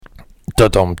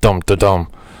Da-dum, dum, da-dum.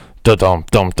 Da-dum,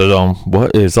 dum, da-dum.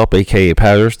 What is up, aka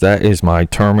Patters? That is my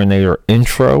Terminator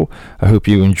intro. I hope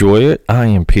you enjoy it. I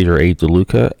am Peter A.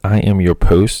 DeLuca. I am your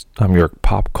host. I'm your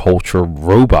pop culture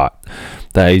robot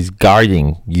that is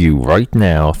guiding you right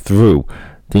now through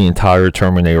the entire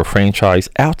Terminator franchise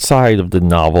outside of the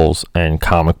novels and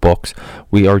comic books.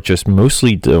 We are just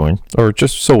mostly doing, or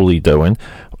just solely doing,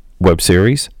 web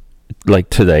series, like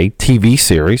today, TV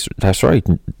series. That's right.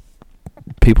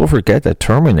 People forget that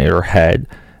Terminator had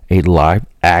a live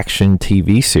action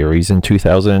TV series in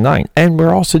 2009, and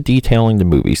we're also detailing the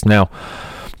movies. Now,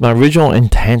 my original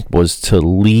intent was to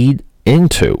lead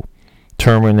into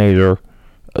Terminator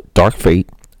Dark Fate,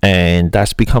 and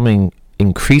that's becoming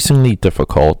increasingly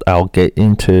difficult. I'll get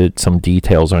into some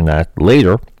details on that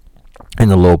later in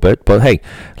a little bit, but hey,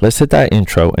 let's hit that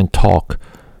intro and talk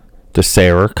the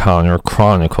Sarah Connor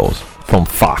Chronicles from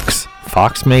Fox.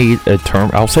 Fox made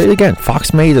I'll say it again,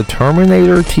 Fox made a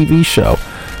Terminator TV show,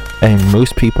 and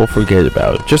most people forget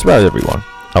about it. Just about everyone.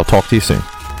 I'll talk to you soon.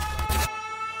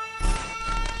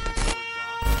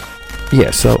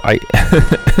 Yeah, so I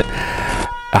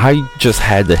just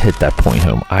had to hit that point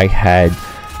home. I had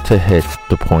to hit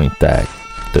the point that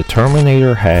the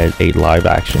Terminator had a live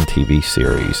action TV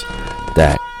series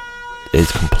that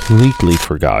is completely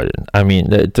forgotten. I mean,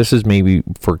 this is maybe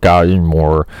forgotten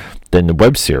more than the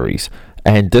web series.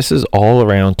 And this is all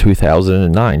around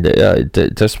 2009.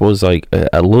 This was like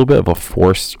a little bit of a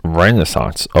forced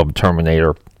renaissance of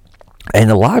Terminator. And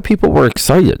a lot of people were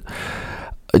excited.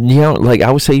 You know, like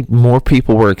I would say more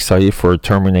people were excited for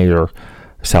Terminator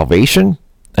Salvation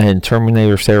and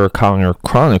Terminator Sarah Connor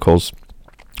Chronicles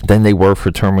than they were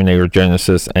for Terminator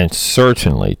Genisys and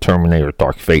certainly Terminator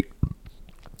Dark Fate.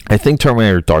 I think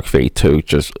Terminator Dark Fate 2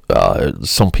 just,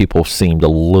 some people seemed a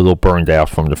little burned out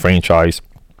from the franchise.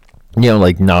 You know,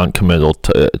 like non-committal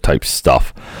type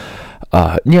stuff.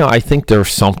 You know, I think there's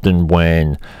something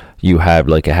when you have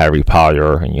like a Harry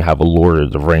Potter and you have a Lord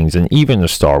of the Rings and even a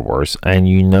Star Wars, and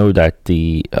you know that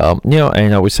the, you know,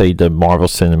 and I would say the Marvel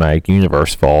Cinematic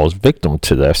Universe falls victim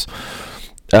to this.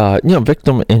 You know,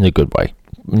 victim in a good way.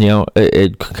 You know,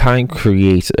 it kind of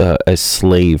creates a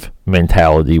slave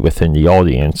mentality within the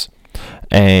audience.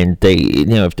 And they, you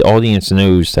know, if the audience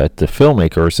knows that the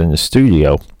filmmakers in the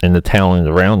studio and the talent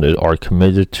around it are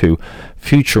committed to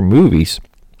future movies,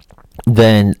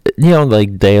 then, you know,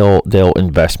 like they'll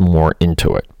invest more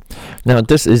into it. Now,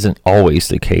 this isn't always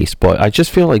the case, but I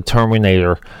just feel like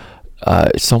Terminator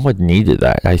somewhat needed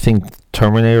that. I think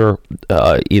Terminator,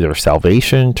 either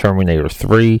Salvation, Terminator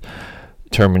 3,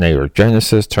 Terminator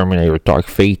Genisys, Terminator Dark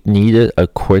Fate needed a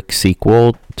quick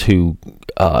sequel to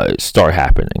start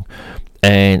happening.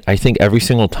 And I think every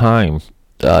single time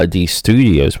these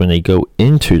studios, when they go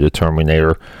into the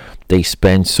Terminator, they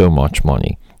spend so much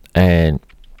money. And,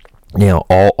 you know,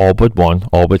 all but one,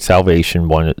 all but Salvation,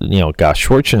 one, you know, got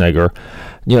Schwarzenegger.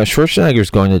 You know, Schwarzenegger is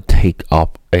going to take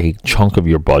up a chunk of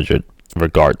your budget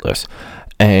regardless.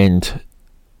 And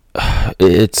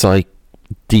it's like,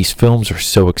 these films are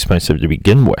so expensive to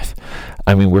begin with.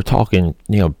 I mean, we're talking,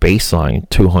 you know, baseline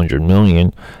 $200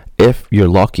 million if you're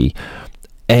lucky.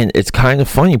 And it's kind of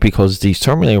funny because these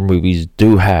Terminator movies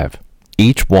do have,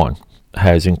 each one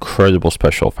has incredible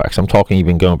special effects. I'm talking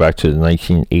even going back to the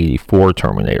 1984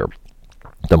 Terminator.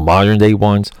 The modern day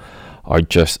ones are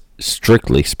just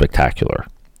strictly spectacular.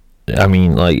 I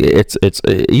mean, like it's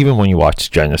even when you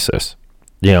watch Genisys,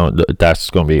 you know, that's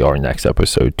going to be our next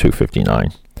episode, 259.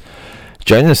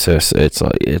 Genisys,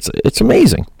 it's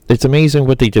amazing. It's amazing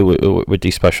what they do with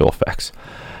these special effects.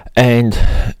 And,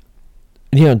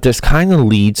 you know, this kind of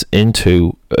leads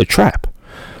into a trap,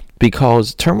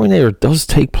 because Terminator does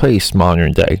take place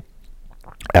modern day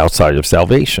outside of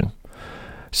Salvation.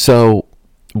 So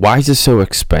why is it so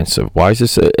expensive? Why is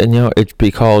this? And, you know, it's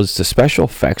because the special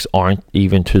effects aren't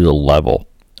even to the level,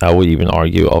 I would even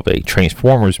argue, of a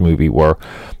Transformers movie where,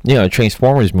 you know, a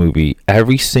Transformers movie,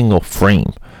 every single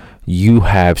frame, you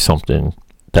have something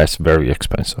that's very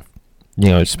expensive, you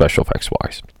know, special effects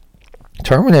wise.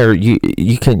 Terminator,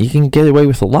 you can get away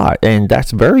with a lot, and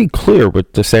that's very clear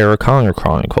with the Sarah Connor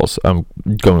Chronicles. I'm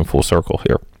going full circle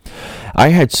here. I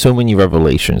had so many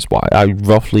revelations why. I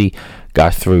roughly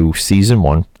got through season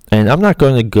 1, and I'm not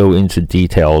going to go into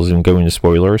details and go into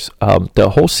spoilers.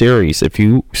 The whole series, if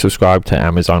you subscribe to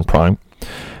Amazon Prime,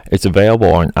 it's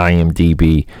available on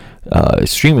IMDb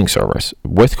streaming service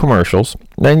with commercials.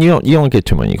 Then you don't get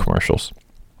too many commercials.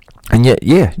 And yet,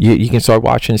 yeah, you can start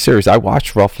watching the series. I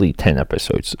watched roughly 10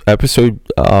 episodes.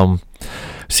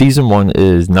 Season 1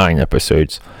 is 9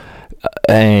 episodes.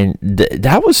 And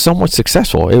that was somewhat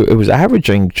successful. It was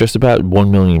averaging just about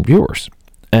 1 million viewers.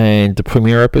 and the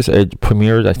premiere episode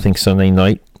premiered, I think, Sunday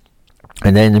night,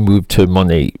 and then it moved to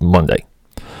Monday.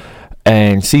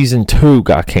 And season 2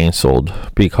 got canceled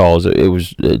because it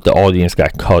was the audience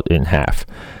got cut in half.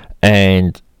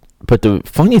 But the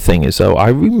funny thing is, though, I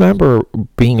remember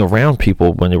being around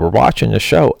people when they were watching the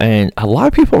show, and a lot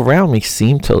of people around me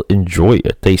seemed to enjoy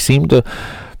it. They seemed to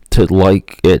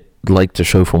like the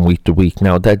show from week to week.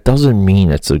 Now, that doesn't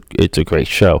mean it's a great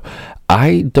show.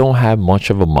 I don't have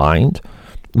much of a mind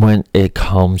when it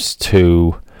comes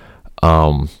to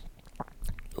when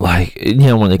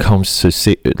it comes to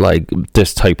like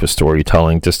this type of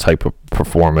storytelling, this type of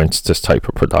performance, this type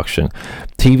of production.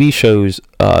 TV shows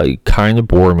kind of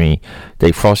bore me.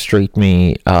 They frustrate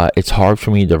me. It's hard for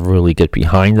me to really get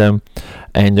behind them.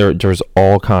 And there's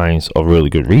all kinds of really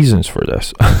good reasons for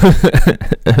this.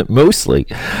 mostly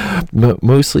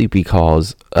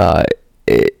because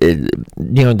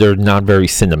they're not very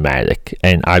cinematic,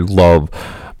 and I love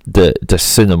the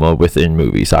cinema within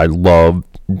movies. I love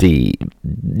the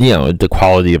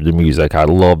quality of the music. I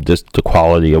love the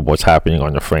quality of what's happening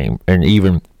on the frame, and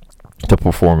even the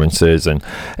performances, and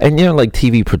like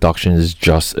TV production is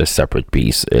just a separate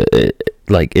beast. It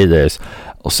is.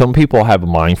 Some people have a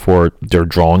mind for it. They're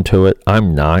drawn to it.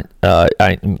 I'm not.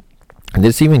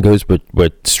 This even goes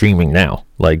with streaming now,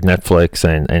 like Netflix,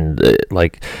 and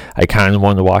I kind of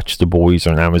want to watch The Boys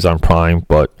on Amazon Prime,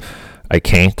 but I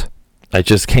can't. I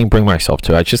just can't bring myself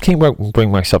to it. I just can't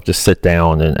bring myself to sit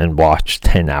down and watch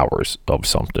 10 hours of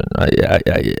something.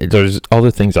 There's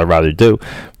other things I'd rather do,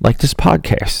 like this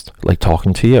podcast, like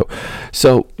talking to you.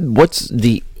 So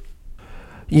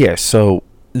so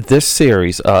this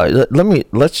series,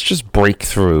 let's just break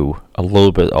through a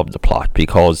little bit of the plot,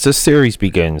 because this series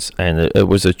begins, and it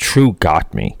was a true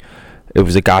got me. It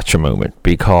was a gotcha moment,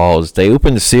 because they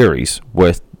opened the series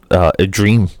with a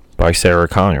dream by Sarah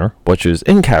Connor, which is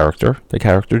in character. The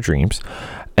character dreams,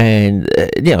 and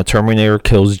Terminator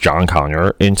kills John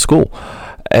Connor in school.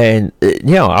 And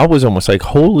I was almost like,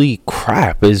 holy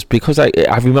crap, is because I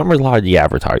remember a lot of the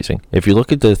advertising. If you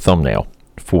look at the thumbnail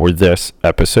for this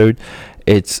episode,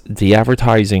 it's the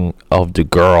advertising of the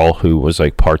girl who was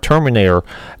like part Terminator,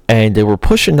 and they were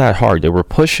pushing that hard. They were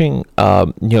pushing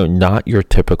not your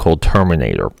typical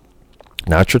Terminator,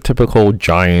 not your typical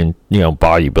giant,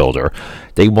 bodybuilder.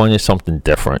 They wanted something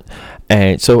different.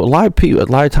 And so a lot of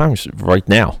times right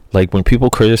now, like when people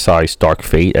criticize Dark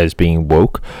Fate as being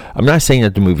woke, I'm not saying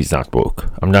that the movie's not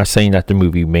woke. I'm not saying that the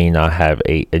movie may not have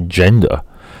a agenda.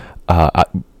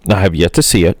 I have yet to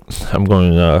see it. I'm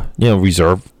going to,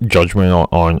 reserve judgment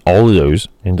on all of those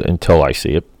until I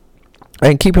see it.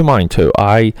 And keep in mind too,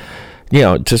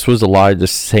 this was a lot of the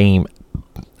same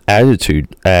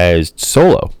attitude as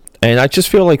Solo. And I just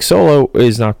feel like Solo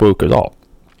is not woke at all.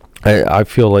 I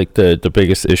feel like the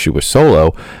biggest issue with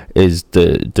Solo is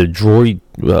the droid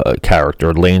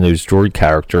character, Lando's droid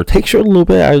character, takes you a little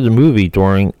bit out of the movie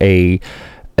during a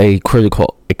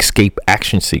critical escape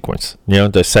action sequence.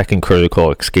 The second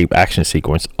critical escape action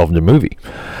sequence of the movie.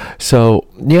 So,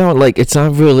 it's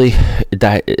not really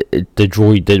that the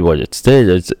droid did what it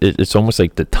did. It's almost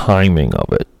like the timing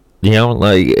of it.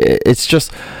 It's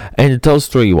just, and it does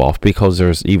throw you off because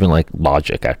there's even like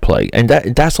logic at play, and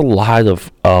that's a lot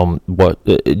of a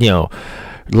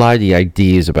lot of the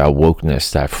ideas about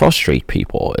wokeness that frustrate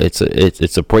people. It's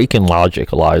a break in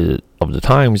logic a lot of the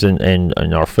times, and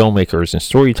our filmmakers and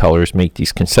storytellers make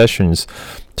these concessions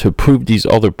to prove these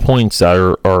other points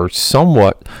that are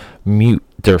somewhat mute.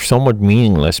 They're somewhat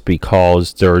meaningless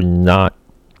because they're not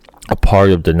a part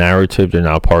of the narrative. They're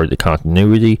not a part of the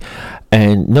continuity,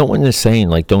 and no one is saying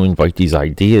like don't invite these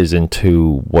ideas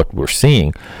into what we're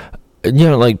seeing.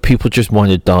 People just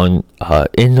want it done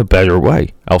in a better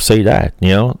way. I'll say that.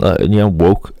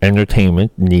 Woke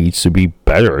entertainment needs to be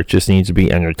better. It just needs to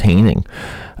be entertaining.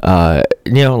 I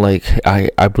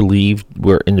believe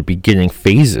we're in the beginning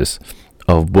phases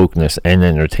of wokeness and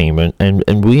entertainment,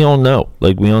 and we all know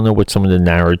what some of the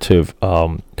narrative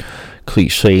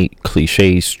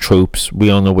cliches, tropes,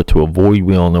 we all know what to avoid,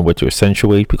 we all know what to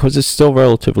accentuate, because it's still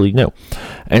relatively new.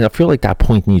 And I feel like that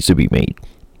point needs to be made,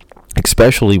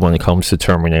 especially when it comes to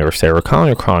Terminator Sarah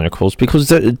Connor Chronicles, because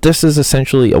this is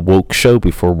essentially a woke show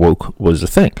before woke was a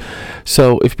thing.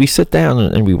 So if we sit down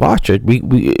and we watch it,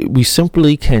 we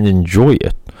simply can enjoy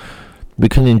it. We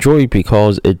can enjoy it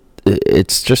because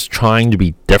it's just trying to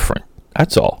be different.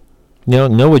 That's all.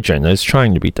 No agenda. It's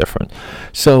trying to be different.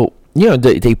 So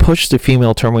they push the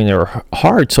female Terminator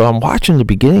hard. So I'm watching the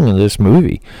beginning of this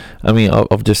movie,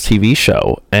 of this TV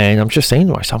show, and I'm just saying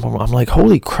to myself, I'm like,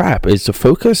 holy crap, is the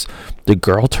focus the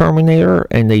girl Terminator,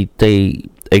 and they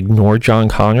ignore John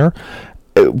Connor?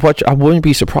 What I wouldn't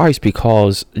be surprised,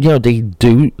 because they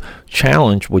do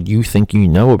challenge what you think you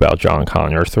know about John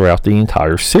Connor throughout the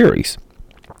entire series.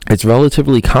 It's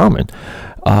relatively common,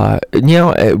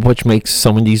 which makes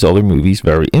some of these other movies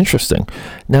very interesting.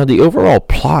 Now, the overall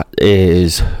plot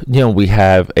is, we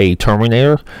have a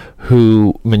Terminator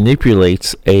who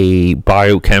manipulates a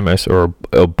biochemist or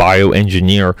a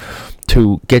bioengineer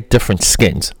to get different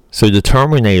skins, so the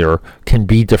Terminator can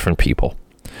be different people.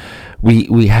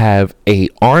 We have a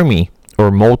army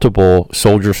or multiple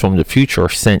soldiers from the future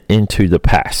sent into the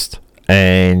past,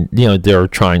 and they're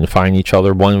trying to find each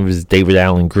other. One of them is David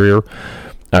Alan Grier.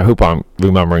 I hope I'm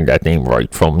remembering that name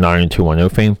right, from 90210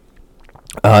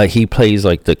 fame. He plays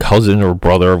like the cousin or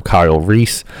brother of Kyle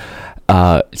Reese.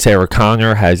 Sarah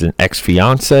Connor has an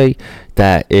ex-fiance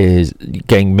that is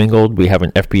getting mingled. We have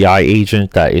an FBI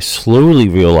agent that is slowly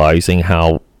realizing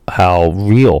how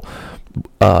real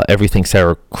everything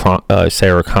Sarah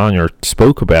Connor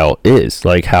spoke about is,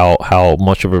 like how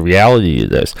much of a reality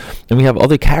it is. And we have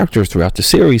other characters throughout the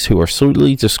series who are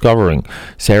slowly discovering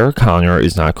Sarah Connor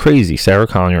is not crazy. Sarah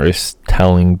Connor is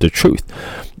telling the truth.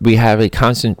 We have a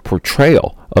constant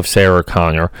portrayal of Sarah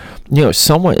Connor,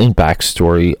 somewhat in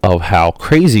backstory of how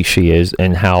crazy she is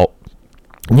and how,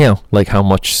 like how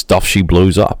much stuff she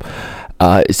blows up.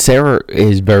 Sarah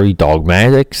is very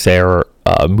dogmatic. Sarah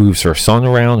moves her son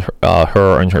around,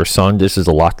 her and her son. This is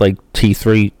a lot like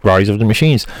T3 Rise of the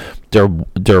Machines.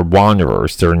 They're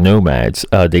wanderers, they're nomads.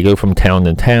 They go from town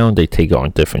to town, they take on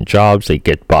different jobs, they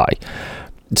get by.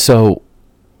 So,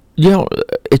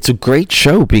 it's a great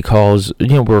show because,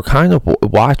 we're kind of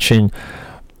watching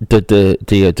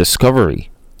the discovery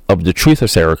of the truth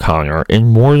of Sarah Connor in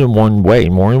more than one way,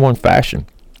 more than one fashion.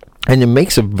 And it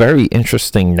makes a very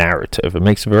interesting narrative. It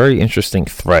makes a very interesting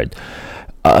thread.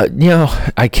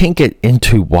 I can't get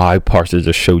into why parts of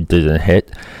the show didn't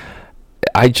hit.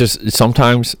 I just,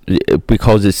 sometimes,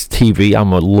 because it's TV,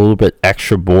 I'm a little bit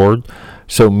extra bored.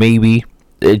 So maybe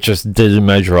it just didn't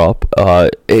measure up.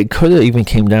 It could have even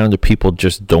came down to people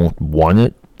just don't want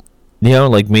it.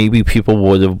 Like maybe people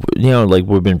would have, would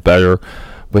have been better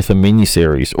with a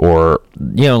miniseries or,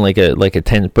 like a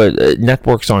 10, but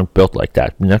networks aren't built like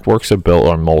that. Networks are built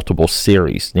on multiple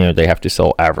series. They have to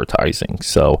sell advertising.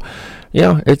 So,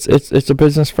 it's a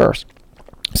business first.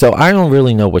 So I don't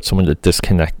really know what some of the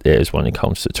disconnect is when it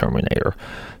comes to Terminator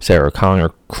Sarah Connor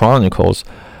Chronicles.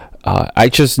 I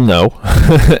just know,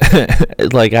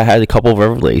 like, I had a couple of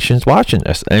revelations watching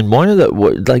this, and one of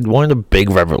the big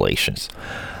revelations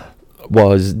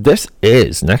was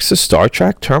next to Star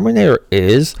Trek, Terminator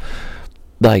is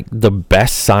like the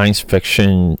best science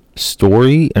fiction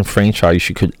story and franchise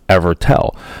you could ever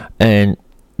tell. And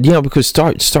because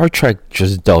Star Trek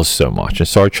just does so much, and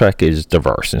Star Trek is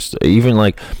diverse, and even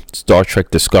like Star Trek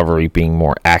Discovery being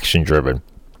more action driven,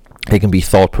 it can be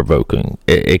thought provoking.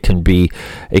 It can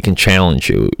challenge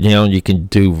you. You can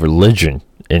do religion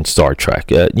in Star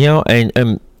Trek.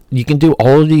 And you can do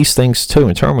all of these things too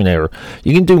in Terminator.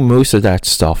 You can do most of that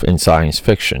stuff in science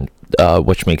fiction,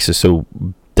 which makes it so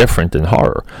different than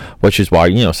horror, which is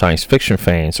why science fiction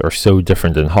fans are so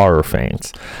different than horror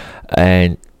fans.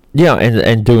 And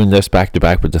and doing this back to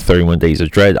back with the 31 Days of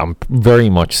Dread, I'm very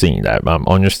much seeing that. I'm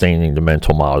understanding the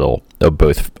mental model of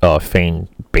both fan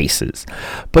bases.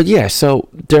 But so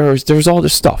there's all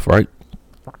this stuff, right?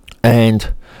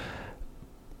 And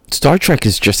Star Trek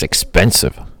is just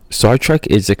expensive. Star Trek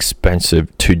is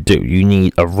expensive to do. You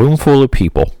need a room full of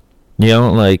people.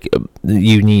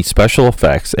 You need special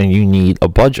effects, and you need a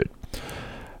budget.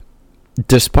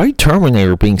 Despite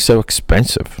Terminator being so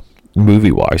expensive,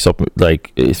 movie-wise,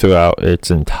 like throughout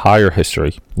its entire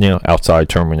history, outside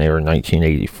Terminator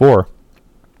 1984,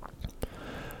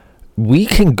 we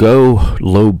can go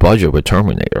low budget with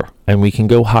Terminator, and we can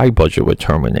go high budget with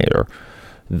Terminator.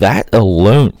 That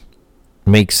alone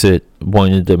makes it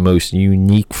one of the most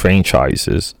unique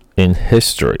franchises in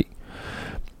history.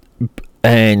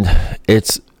 And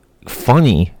it's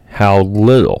funny how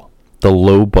little the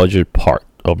low budget part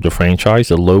of the franchise,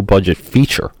 the low budget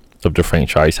feature of the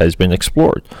franchise, has been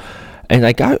explored. And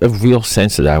I got a real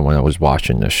sense of that when I was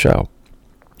watching this show.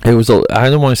 It was, I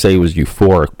don't want to say it was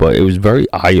euphoric, but it was very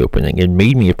eye-opening. It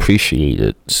made me appreciate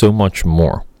it so much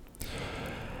more.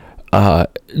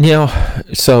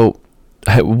 So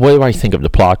what do I think of the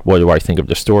plot? What do I think of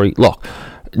the story? Look,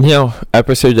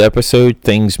 episode to episode,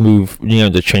 things move,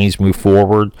 the chains move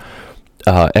forward.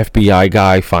 FBI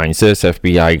guy finds this,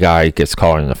 FBI guy gets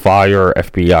caught in the fire,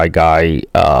 FBI guy,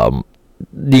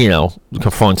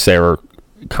 confronts Sarah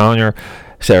Connor.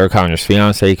 Sarah Connor's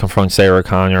fiance confronts Sarah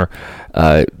Connor.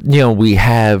 We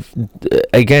have,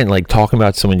 again, like talking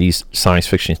about some of these science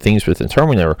fiction things within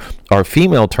Terminator. Our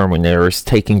female Terminator is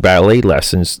taking ballet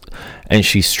lessons, and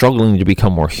she's struggling to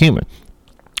become more human.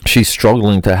 She's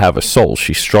struggling to have a soul.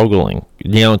 She's struggling,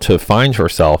 to find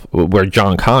herself, where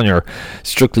John Connor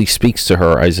strictly speaks to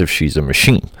her as if she's a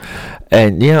machine.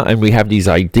 And, and we have these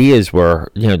ideas where,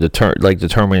 the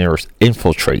Terminators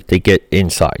infiltrate, they get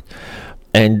inside.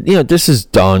 And, this is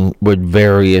done with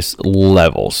various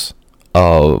levels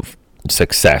of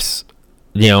success,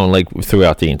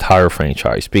 throughout the entire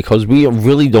franchise, because we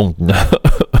really don't know.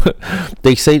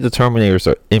 They say the Terminators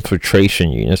are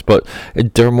infiltration units, but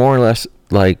they're more or less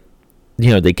like,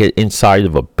 they get inside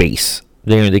of a base.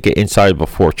 They get inside of a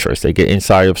fortress. They get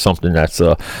inside of something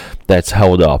that's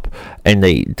held up, and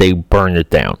they burn it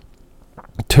down.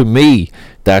 To me,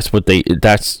 that's what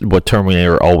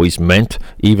Terminator always meant,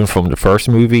 even from the first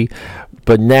movie.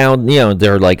 But now,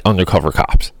 they're like undercover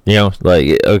cops.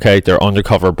 They're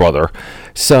undercover brother.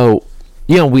 So,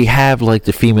 we have like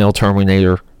the female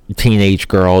Terminator, teenage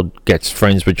girl, gets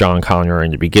friends with John Connor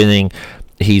in the beginning.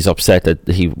 He's upset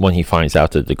that when he finds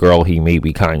out that the girl he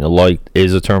maybe kind of liked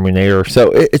is a Terminator. So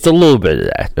it's a little bit of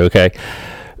that, okay?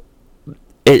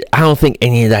 I don't think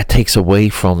any of that takes away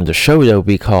from the show, though,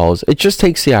 because it just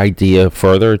takes the idea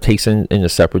further. It takes it in a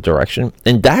separate direction.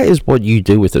 And that is what you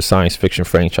do with a science fiction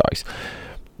franchise.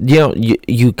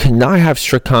 You cannot have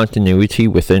strict continuity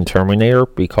within Terminator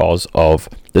because of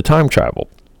the time travel.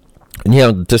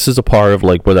 And, this is a part of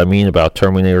like what I mean about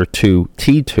Terminator 2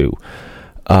 T2.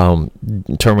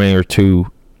 Terminator 2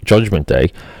 Judgment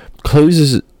Day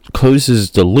closes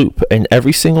the loop, and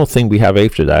every single thing we have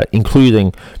after that,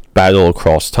 including Battle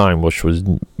Across Time, which was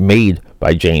made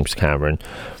by James Cameron,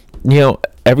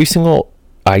 every single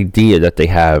idea that they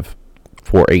have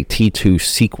for a T2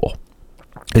 sequel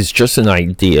is just an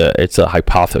idea. It's a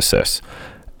hypothesis.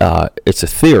 It's a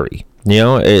theory.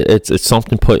 It's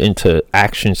something put into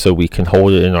action so we can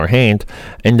hold it in our hand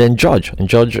and then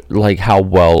judge like how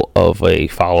well of a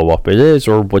follow-up it is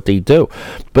or what they do.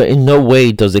 But in no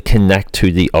way does it connect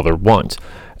to the other ones.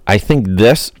 I think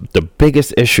the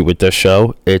biggest issue with this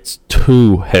show, it's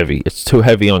too heavy. It's too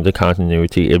heavy on the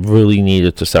continuity. It really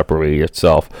needed to separate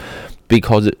itself,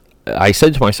 because I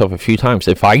said to myself a few times,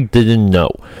 if I didn't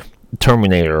know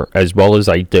Terminator as well as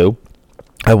I do,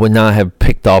 I would not have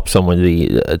picked up some of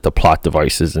the plot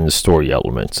devices and the story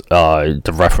elements,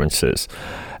 the references.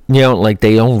 Like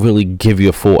they don't really give you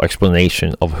a full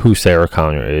explanation of who Sarah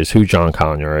Connor is, who John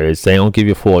Connor is. They don't give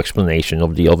you a full explanation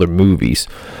of the other movies.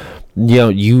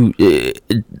 They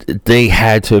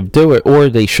had to do it, or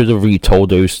they should have retold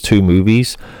those two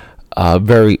movies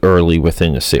very early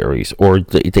within the series, or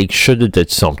they should have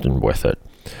did something with it.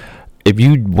 If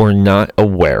you were not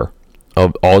aware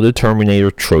of all the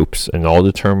Terminator tropes and all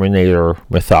the Terminator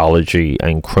mythology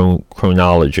and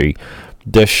chronology,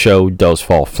 this show does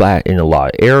fall flat in a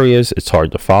lot of areas. It's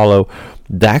hard to follow.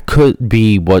 That could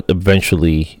be what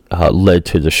eventually led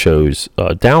to the show's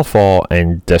downfall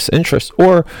and disinterest,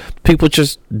 or people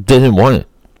just didn't want it.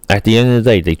 At the end of the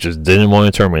day, they just didn't want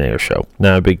a Terminator show.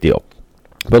 Not a big deal.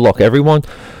 But look, everyone,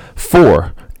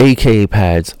 for AKA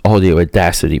Pad's Audio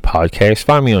Audacity Podcast,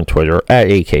 find me on Twitter at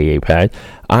AKA Pad.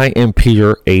 I am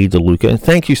Peter A. DeLuca, and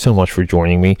thank you so much for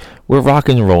joining me. We're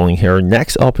rocking and rolling here.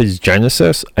 Next up is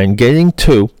Genesis, and getting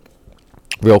to,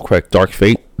 real quick, Dark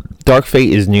Fate. Dark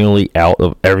Fate is nearly out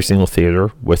of every single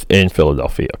theater within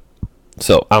Philadelphia.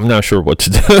 So I'm not sure what to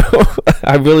do.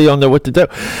 I really don't know what to do.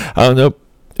 I don't know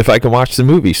if I can watch the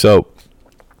movie. So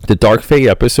the Dark Fate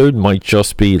episode might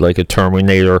just be like a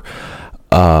Terminator,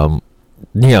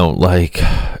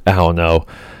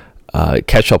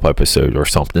 catch-up episode or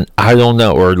something. I don't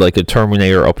know. Or like a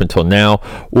Terminator up until now.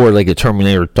 Or like a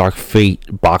Terminator Dark Fate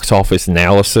box office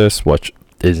analysis, which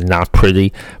is not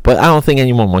pretty. But I don't think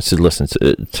anyone wants to listen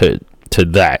to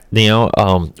that.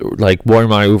 Like, what are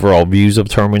my overall views of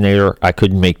Terminator? I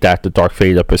couldn't make that the Dark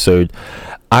Fate episode.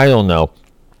 I don't know.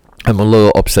 I'm a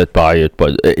little upset by it,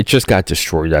 but it just got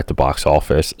destroyed at the box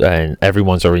office, and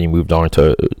everyone's already moved on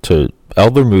to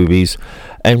other movies,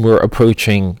 and we're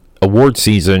approaching award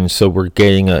season, so we're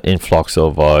getting an influx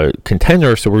of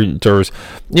contenders. So there's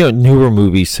newer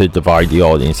movies to divide the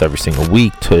audience every single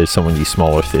week to some of these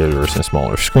smaller theaters and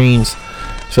smaller screens.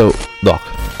 So look,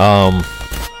 I'm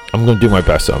gonna do my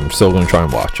best. I'm still gonna try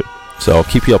and watch it. So I'll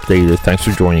keep you updated. Thanks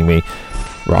for joining me.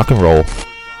 Rock and roll,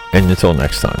 and until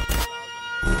next time.